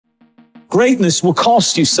Greatness will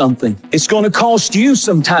cost you something. It's going to cost you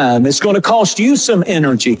some time. It's going to cost you some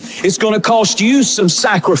energy. It's going to cost you some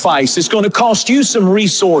sacrifice. It's going to cost you some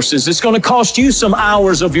resources. It's going to cost you some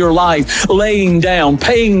hours of your life laying down,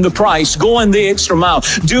 paying the price, going the extra mile,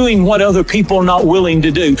 doing what other people are not willing to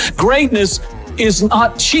do. Greatness is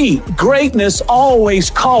not cheap. Greatness always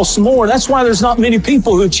costs more. That's why there's not many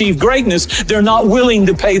people who achieve greatness. They're not willing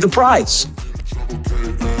to pay the price.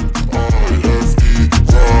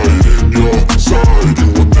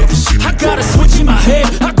 I got a switch in my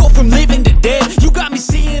head. I go from living to dead. You got me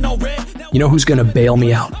seeing all red. You know who's gonna bail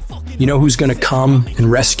me out? You know who's gonna come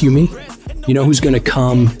and rescue me? You know who's gonna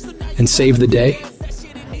come and save the day?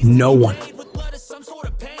 No one.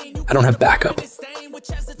 I don't have backup.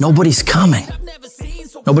 Nobody's coming.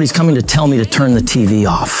 Nobody's coming to tell me to turn the TV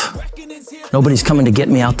off. Nobody's coming to get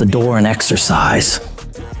me out the door and exercise.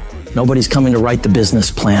 Nobody's coming to write the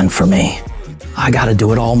business plan for me. I gotta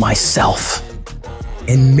do it all myself.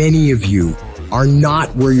 And many of you are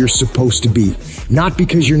not where you're supposed to be. Not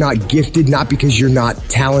because you're not gifted, not because you're not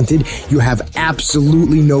talented. You have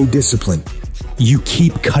absolutely no discipline. You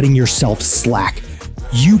keep cutting yourself slack.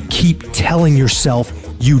 You keep telling yourself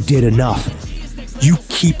you did enough. You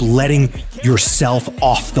keep letting yourself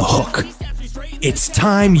off the hook. It's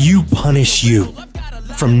time you punish you.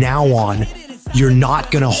 From now on, you're not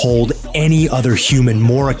gonna hold any other human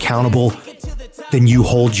more accountable than you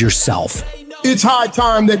hold yourself. It's high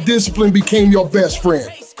time that discipline became your best friend,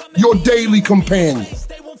 your daily companion.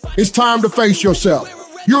 It's time to face yourself.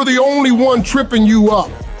 You're the only one tripping you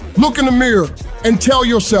up. Look in the mirror and tell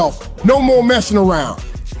yourself, no more messing around.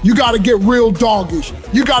 You gotta get real doggish.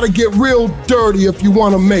 You gotta get real dirty if you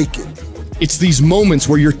wanna make it. It's these moments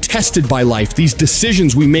where you're tested by life, these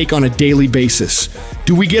decisions we make on a daily basis.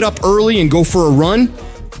 Do we get up early and go for a run?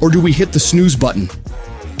 Or do we hit the snooze button?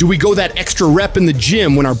 Do we go that extra rep in the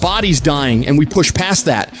gym when our body's dying and we push past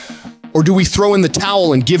that? Or do we throw in the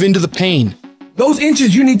towel and give in to the pain? Those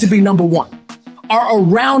inches you need to be number one are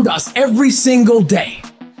around us every single day.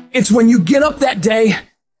 It's when you get up that day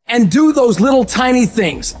and do those little tiny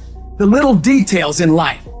things, the little details in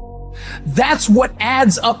life. That's what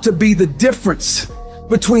adds up to be the difference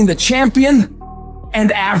between the champion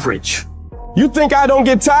and average. You think I don't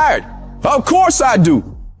get tired? Of course I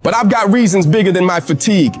do. But I've got reasons bigger than my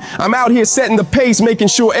fatigue. I'm out here setting the pace, making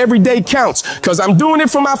sure every day counts. Cause I'm doing it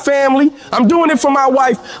for my family. I'm doing it for my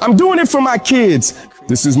wife. I'm doing it for my kids.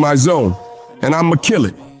 This is my zone and I'ma kill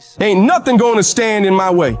it. Ain't nothing gonna stand in my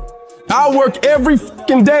way. I'll work every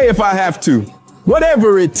fucking day if I have to.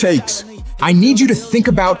 Whatever it takes. I need you to think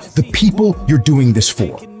about the people you're doing this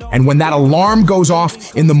for. And when that alarm goes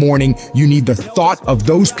off in the morning, you need the thought of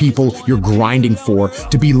those people you're grinding for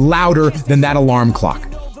to be louder than that alarm clock.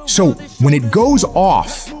 So when it goes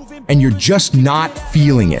off and you're just not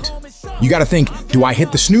feeling it, you gotta think, do I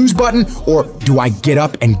hit the snooze button or do I get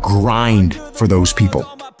up and grind for those people?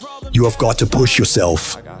 You have got to push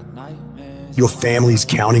yourself. Your family's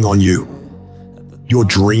counting on you. Your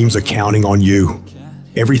dreams are counting on you.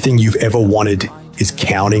 Everything you've ever wanted is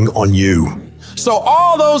counting on you. So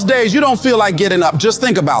all those days you don't feel like getting up, just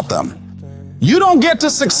think about them. You don't get to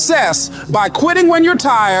success by quitting when you're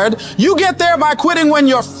tired. You get there by quitting when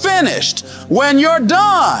you're finished, when you're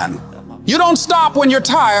done. You don't stop when you're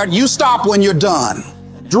tired, you stop when you're done.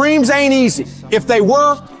 Dreams ain't easy. If they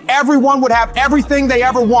were, everyone would have everything they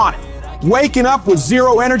ever wanted. Waking up with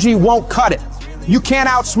zero energy won't cut it. You can't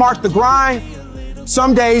outsmart the grind.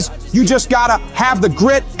 Some days, you just gotta have the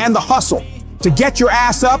grit and the hustle to get your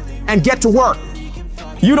ass up and get to work.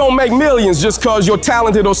 You don't make millions just cause you're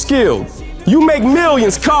talented or skilled. You make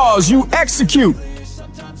millions cause you execute.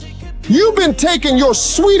 You've been taking your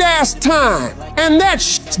sweet ass time, and that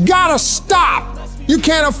shit's gotta stop. You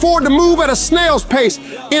can't afford to move at a snail's pace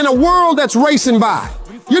in a world that's racing by.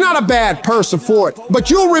 You're not a bad person for it, but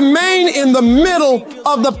you'll remain in the middle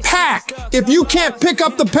of the pack if you can't pick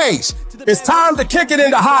up the pace. It's time to kick it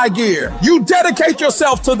into high gear. You dedicate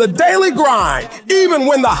yourself to the daily grind, even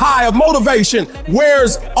when the high of motivation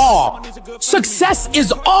wears off. Success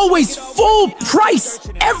is always full price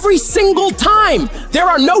every single time. There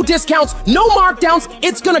are no discounts, no markdowns.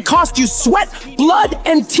 It's gonna cost you sweat, blood,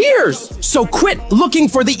 and tears. So quit looking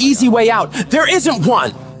for the easy way out. There isn't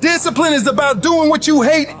one. Discipline is about doing what you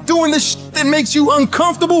hate, doing the shit that makes you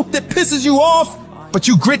uncomfortable, that pisses you off, but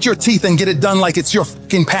you grit your teeth and get it done like it's your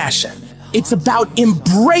fucking passion. It's about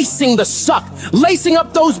embracing the suck, lacing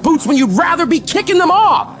up those boots when you'd rather be kicking them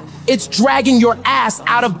off. It's dragging your ass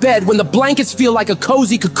out of bed when the blankets feel like a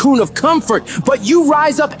cozy cocoon of comfort, but you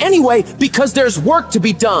rise up anyway because there's work to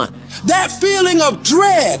be done. That feeling of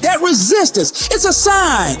dread, that resistance, it's a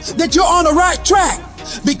sign that you're on the right track.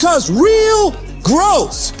 Because real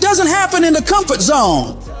growth doesn't happen in the comfort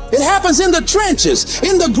zone. It happens in the trenches,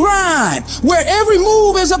 in the grind, where every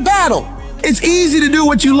move is a battle. It's easy to do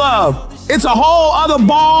what you love. It's a whole other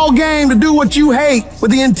ball game to do what you hate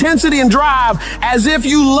with the intensity and drive as if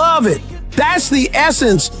you love it. That's the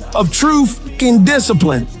essence of true fucking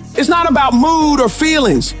discipline. It's not about mood or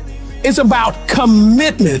feelings. It's about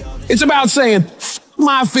commitment. It's about saying, F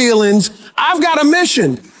my feelings, I've got a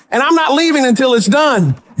mission, and I'm not leaving until it's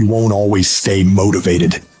done. You won't always stay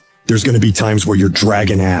motivated. There's going to be times where you're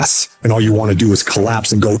dragging ass, and all you want to do is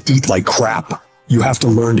collapse and go eat like crap. You have to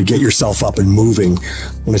learn to get yourself up and moving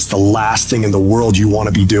when it's the last thing in the world you want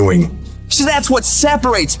to be doing. See, that's what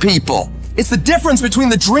separates people. It's the difference between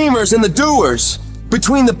the dreamers and the doers,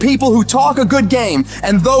 between the people who talk a good game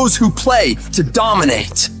and those who play to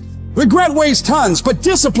dominate. Regret weighs tons, but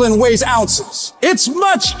discipline weighs ounces. It's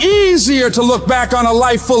much easier to look back on a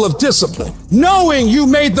life full of discipline, knowing you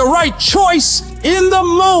made the right choice in the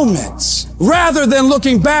moment, rather than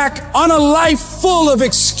looking back on a life full of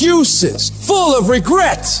excuses, full of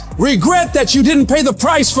regret. Regret that you didn't pay the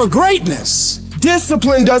price for greatness.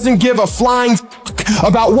 Discipline doesn't give a flying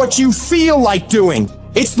about what you feel like doing.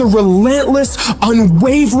 It's the relentless,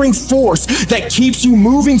 unwavering force that keeps you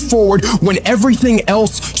moving forward when everything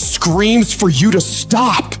else screams for you to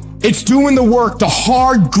stop. It's doing the work, the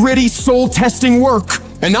hard, gritty, soul-testing work,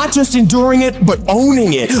 and not just enduring it, but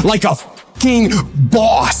owning it like a fucking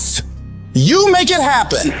boss. You make it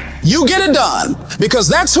happen. You get it done, because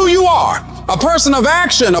that's who you are. A person of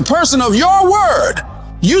action, a person of your word.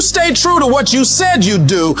 You stay true to what you said you'd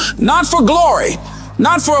do, not for glory,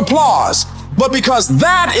 not for applause, but because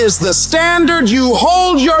that is the standard you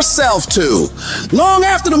hold yourself to. Long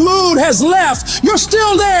after the mood has left, you're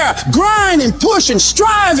still there, grinding, pushing,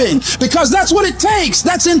 striving, because that's what it takes.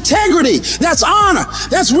 That's integrity, that's honor,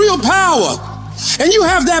 that's real power. And you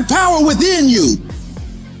have that power within you.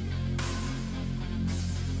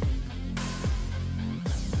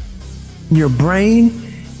 Your brain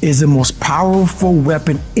is the most powerful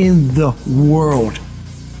weapon in the world.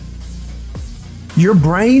 Your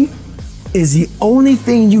brain is the only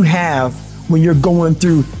thing you have when you're going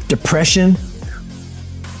through depression,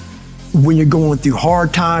 when you're going through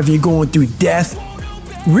hard times, when you're going through death.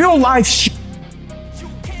 Real life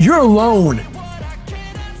you're alone.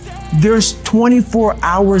 There's 24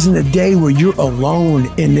 hours in a day where you're alone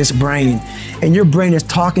in this brain, and your brain is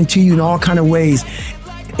talking to you in all kinds of ways,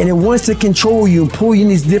 and it wants to control you and pull you in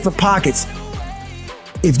these different pockets.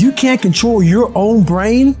 If you can't control your own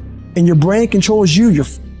brain and your brain controls you,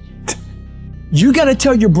 you got to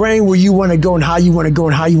tell your brain where you want to go and how you want to go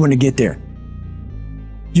and how you want to get there.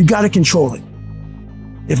 You got to control it.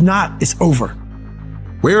 If not, it's over.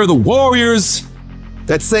 Where are the warriors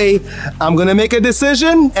that say, I'm going to make a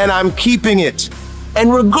decision and I'm keeping it?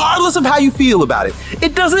 And regardless of how you feel about it,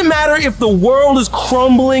 it doesn't matter if the world is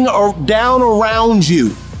crumbling or down around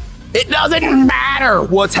you. It doesn't matter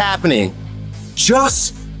what's happening.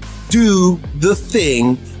 Just do the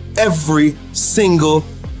thing every single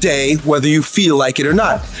day, whether you feel like it or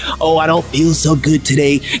not. Oh, I don't feel so good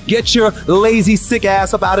today. Get your lazy, sick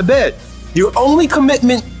ass up out of bed. Your only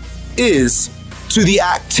commitment is to the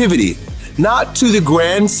activity, not to the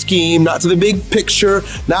grand scheme, not to the big picture,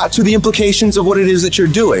 not to the implications of what it is that you're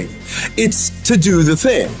doing. It's to do the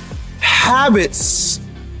thing. Habits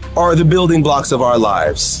are the building blocks of our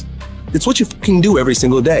lives. It's what you fucking do every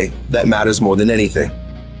single day that matters more than anything.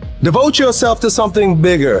 Devote yourself to something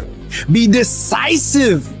bigger. Be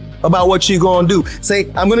decisive about what you're gonna do.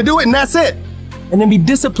 Say, I'm gonna do it and that's it. And then be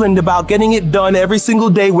disciplined about getting it done every single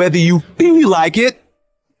day, whether you feel like it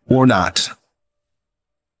or not.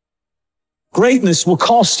 Greatness will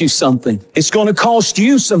cost you something. It's going to cost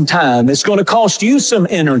you some time. It's going to cost you some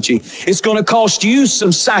energy. It's going to cost you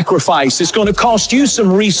some sacrifice. It's going to cost you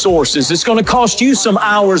some resources. It's going to cost you some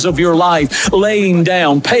hours of your life laying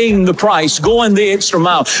down, paying the price, going the extra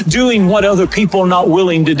mile, doing what other people are not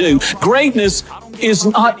willing to do. Greatness is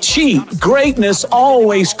not cheap. Greatness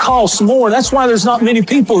always costs more. That's why there's not many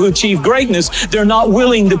people who achieve greatness. They're not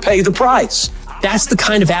willing to pay the price. That's the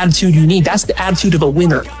kind of attitude you need. That's the attitude of a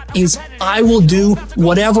winner, is I will do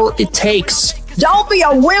whatever it takes. Don't be a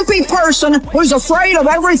wimpy person who's afraid of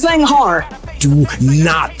everything hard. Do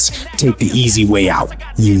not take the easy way out.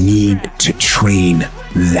 You need to train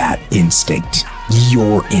that instinct,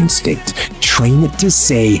 your instinct. Train it to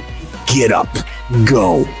say, get up,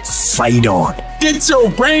 go, fight on. Get your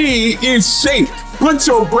brain in shape. Put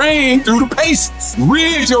your brain through the paces.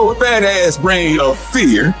 Rid your fat ass brain of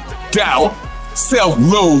fear, doubt,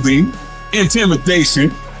 self-loathing, intimidation.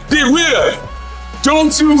 Get rid of it.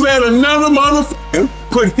 Don't you let another motherfucker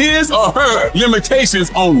put his or her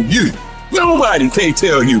limitations on you. Nobody can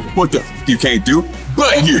tell you what the f you can't do,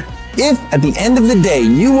 but you. If at the end of the day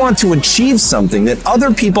you want to achieve something that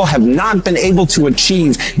other people have not been able to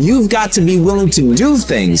achieve, you've got to be willing to do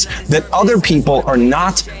things that other people are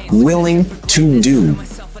not willing to do.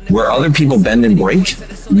 Where other people bend and break,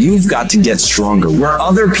 you've got to get stronger. Where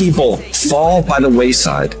other people fall by the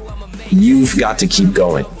wayside, you've got to keep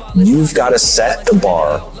going. You've got to set the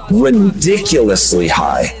bar ridiculously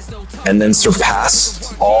high and then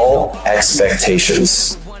surpass all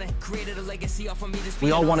expectations.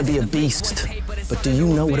 We all want to be a beast, but do you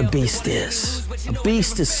know what a beast is? A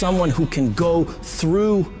beast is someone who can go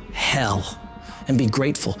through hell and be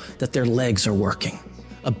grateful that their legs are working.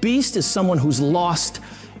 A beast is someone who's lost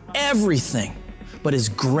everything, but is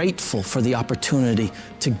grateful for the opportunity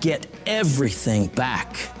to get everything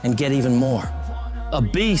back and get even more. A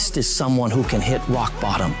beast is someone who can hit rock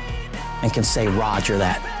bottom and can say, Roger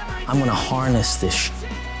that. I'm gonna harness this.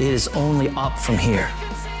 It is only up from here.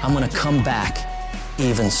 I'm gonna come back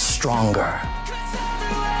even stronger.